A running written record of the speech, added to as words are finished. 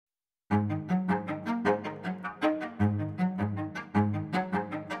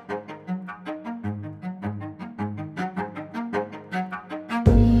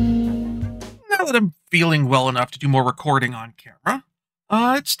that I'm feeling well enough to do more recording on camera,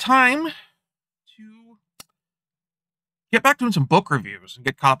 it's time to get back doing some book reviews and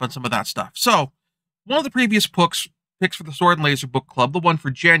get caught up on some of that stuff. So, one of the previous books picks for the Sword and Laser Book Club, the one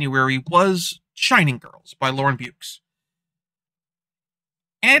for January, was Shining Girls by Lauren Bukes.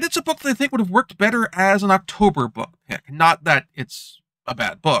 And it's a book that I think would have worked better as an October book pick. Not that it's a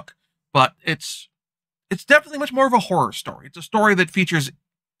bad book, but it's definitely much more of a horror story. It's a story that features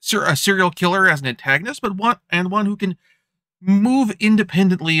a serial killer as an antagonist, but one who can move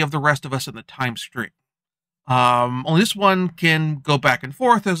independently of the rest of us in the time stream. Only this one can go back and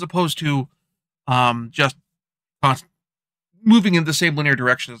forth as opposed to just moving in the same linear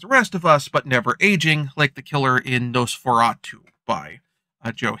direction as the rest of us, but never aging, like the killer in Nosferatu by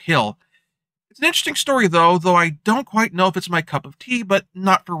Joe Hill. It's an interesting story, though I don't quite know if it's my cup of tea, but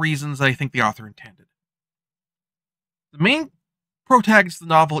not for reasons I think the author intended. The main protagonist of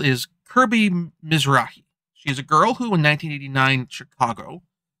the novel is Kirby Mizrahi. She is a girl who, in 1989 Chicago,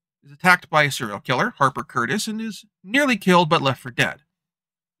 is attacked by a serial killer, Harper Curtis, and is nearly killed but left for dead.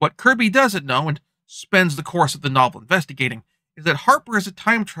 What Kirby doesn't know, and spends the course of the novel investigating, is that Harper is a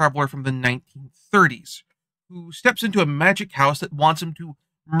time traveler from the 1930s, who steps into a magic house that wants him to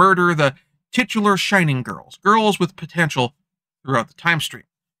murder the titular Shining Girls, girls with potential throughout the time stream.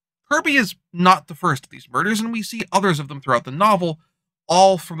 Kirby is not the first of these murders, and we see others of them throughout the novel,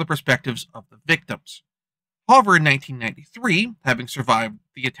 all from the perspectives of the victims. However, in 1993, having survived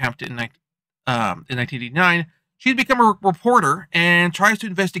the attempt in 1989, she's become a reporter and tries to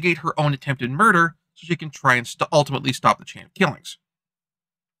investigate her own attempted murder so she can try and ultimately stop the chain of killings.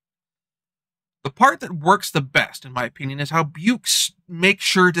 The part that works the best, in my opinion, is how Bukes makes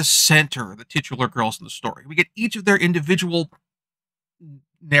sure to center the titular girls in the story. We get each of their individual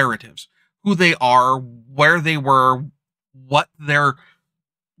narratives, who they are, where they were, what their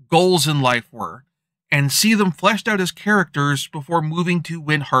goals in life were, and see them fleshed out as characters before moving to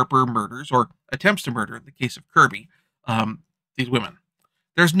when Harper murders, or attempts to murder, in the case of Kirby, these women.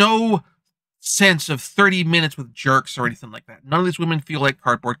 There's no sense of 30 minutes with jerks or anything like that. None of these women feel like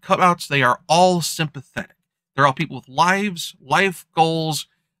cardboard cutouts. They are all sympathetic. They're all people with lives, life goals,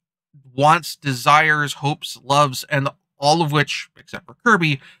 wants, desires, hopes, loves, and all of which, except for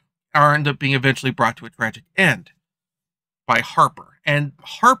Kirby, are end up being eventually brought to a tragic end by Harper. And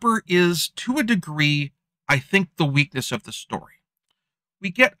Harper is, to a degree, I think, the weakness of the story. We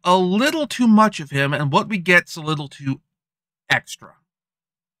get a little too much of him, and what we get's a little too extra.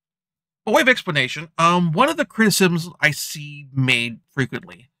 By way of explanation, one of the criticisms I see made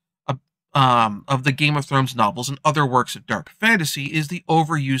frequently of the Game of Thrones novels and other works of dark fantasy is the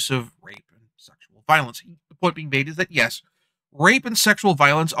overuse of rape and sexual violence. The point being made is that, yes, rape and sexual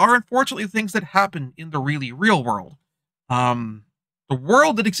violence are unfortunately things that happen in the really real world. The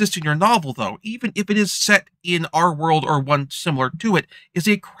world that exists in your novel, though, even if it is set in our world or one similar to it, is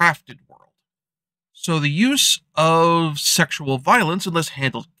a crafted world. So the use of sexual violence, unless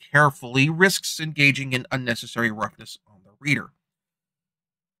handled carefully, risks engaging in unnecessary roughness on the reader.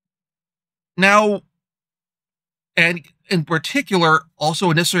 Now, and in particular, also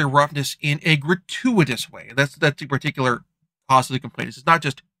unnecessary roughness in a gratuitous way. That's the particular cause of the complaint. It's not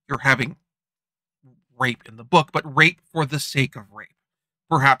just you're having rape in the book, but rape for the sake of rape.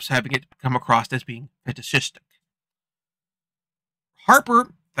 Perhaps having it come across as being fetishistic.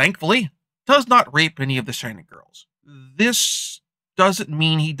 Harper, thankfully, does not rape any of the Shining Girls. This doesn't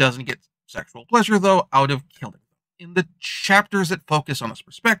mean he doesn't get sexual pleasure, though, out of killing them. In the chapters that focus on his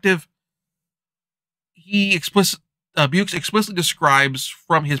perspective, Bukes explicitly describes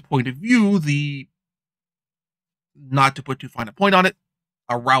from his point of view the, not to put too fine a point on it,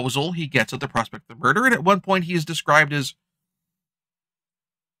 arousal he gets at the prospect of murder, and at one point he is described as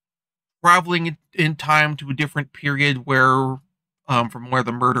traveling in time to a different period where, from where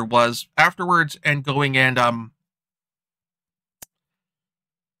the murder was afterwards, and going and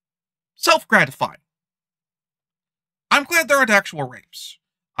self-gratifying. I'm glad there aren't actual rapes.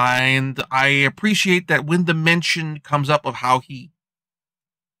 And I appreciate that when the mention comes up of how he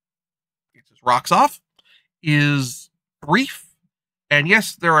gets his rocks off is brief. And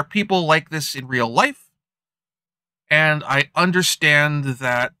yes, there are people like this in real life. And I understand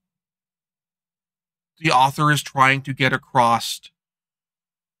that the author is trying to get across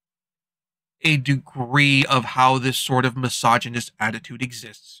a degree of how this sort of misogynist attitude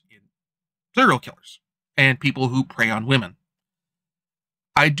exists in serial killers and people who prey on women.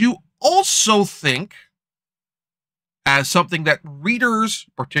 I do also think, as something that readers,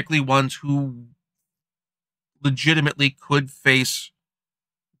 particularly ones who legitimately could face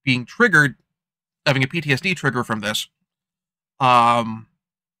being triggered, having a PTSD trigger from this,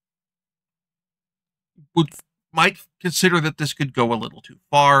 might consider that this could go a little too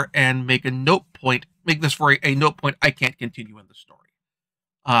far and make this for a note point. I can't continue in the story.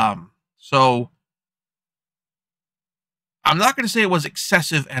 So I'm not going to say it was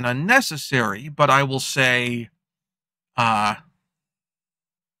excessive and unnecessary, but I will say, I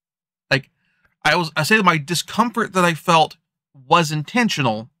say that my discomfort that I felt was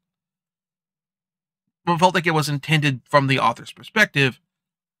intentional, but felt like it was intended from the author's perspective.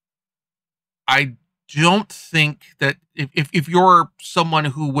 I don't think that if you're someone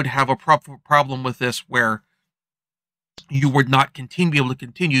who would have a problem with this, where you would not be able to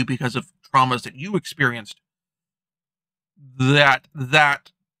continue because of traumas that you experienced, that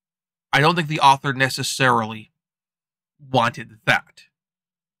I don't think the author necessarily wanted that.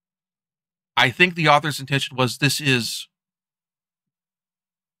 I think the author's intention was this is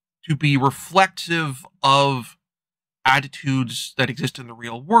to be reflective of attitudes that exist in the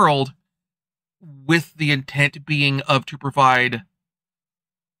real world, with the intent being to provide,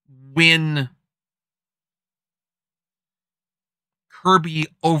 when Kirby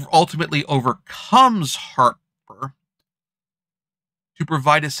ultimately overcomes Harper, to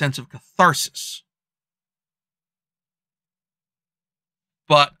provide a sense of catharsis.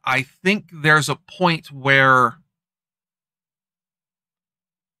 But I think there's a point where,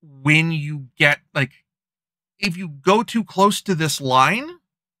 when you get, if you go too close to this line,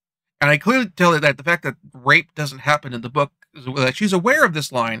 and I clearly tell that the fact that rape doesn't happen in the book is that she's aware of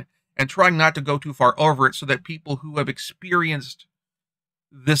this line and trying not to go too far over it, so that people who have experienced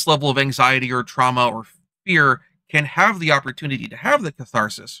this level of anxiety or trauma or fear can have the opportunity to have the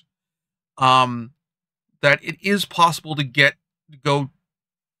catharsis. That it is possible to go.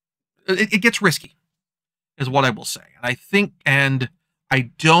 It gets risky, is what I will say. And I think, and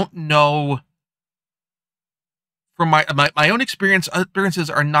I don't know, from my own experiences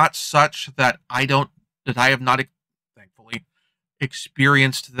are not such that I have not, thankfully,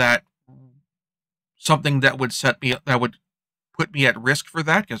 experienced that something that would put me at risk for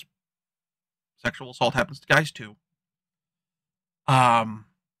that, because sexual assault happens to guys too. But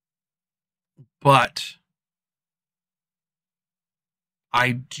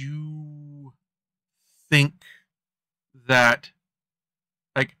I do think that,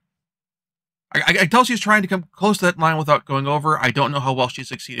 I tell she's trying to come close to that line without going over. I don't know how well she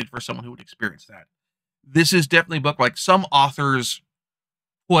succeeded for someone who would experience that. This is definitely a book, like some authors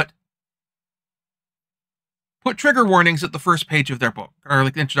put trigger warnings at the first page of their book, or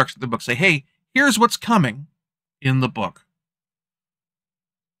like the introduction to the book, say, hey, here's what's coming in the book.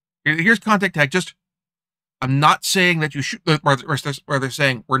 Here's contact tag. I'm not saying that you should, where they're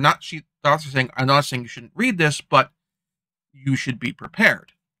saying, the author's saying, I'm not saying you shouldn't read this, but you should be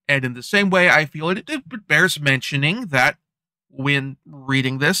prepared. And in the same way, I feel it bears mentioning that when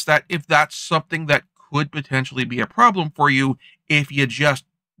reading this, that if that's something that could potentially be a problem for you, if you just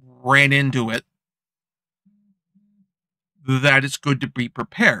ran into it, that it's good to be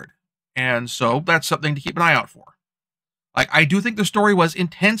prepared. And so that's something to keep an eye out for. I do think the story was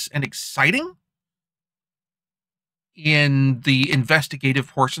intense and exciting in the investigative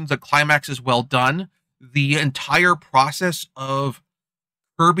portions. The climax is well done. The entire process of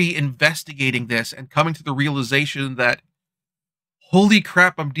Kirby investigating this and coming to the realization that, holy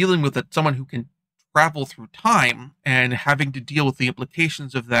crap, I'm dealing with someone who can travel through time, and having to deal with the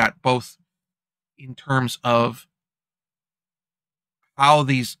implications of that, both in terms of how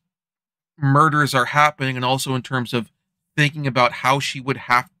these murders are happening, and also in terms of thinking about how she would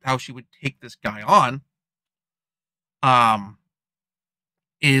take this guy on,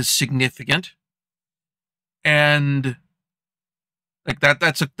 is significant. And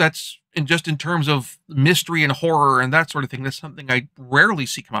that's in terms of mystery and horror and that sort of thing, that's something I rarely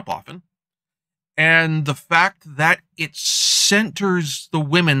see come up often. And the fact that it centers the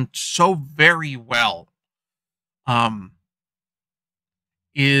women so very well,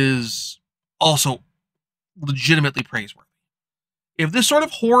 is also legitimately praiseworthy. If this sort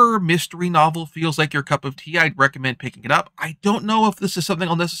of horror mystery novel feels like your cup of tea, I'd recommend picking it up. I don't know if this is something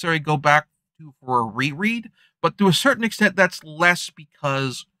I'll necessarily go back to for a reread, but to a certain extent, that's less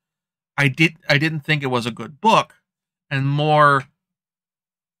because I didn't think it was a good book, and more,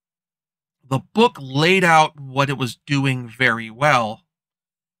 the book laid out what it was doing very well,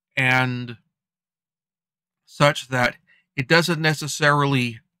 and such that it doesn't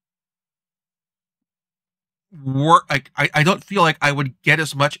necessarily work. I don't feel like I would get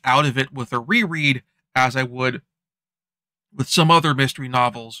as much out of it with a reread as I would with some other mystery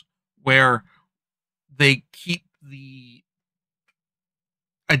novels, where they keep the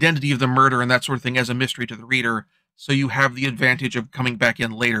identity of the murder and that sort of thing as a mystery to the reader, so you have the advantage of coming back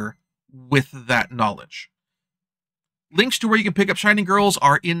in later with that knowledge. Links to where you can pick up Shining Girls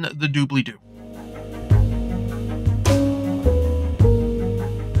are in the doobly-doo.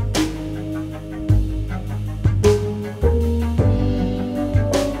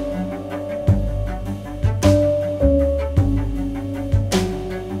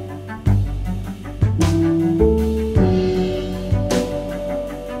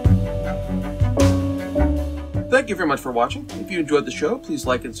 Thank you very much for watching. If you enjoyed the show, please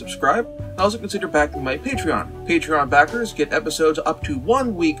like and subscribe. And also consider backing my Patreon. Patreon backers get episodes up to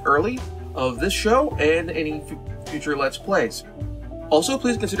 1 week early of this show and any future Let's Plays. Also,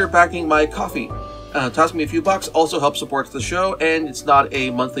 please consider backing my Ko-fi. Tossing me a few bucks also helps support the show, and it's not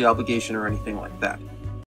a monthly obligation or anything like that.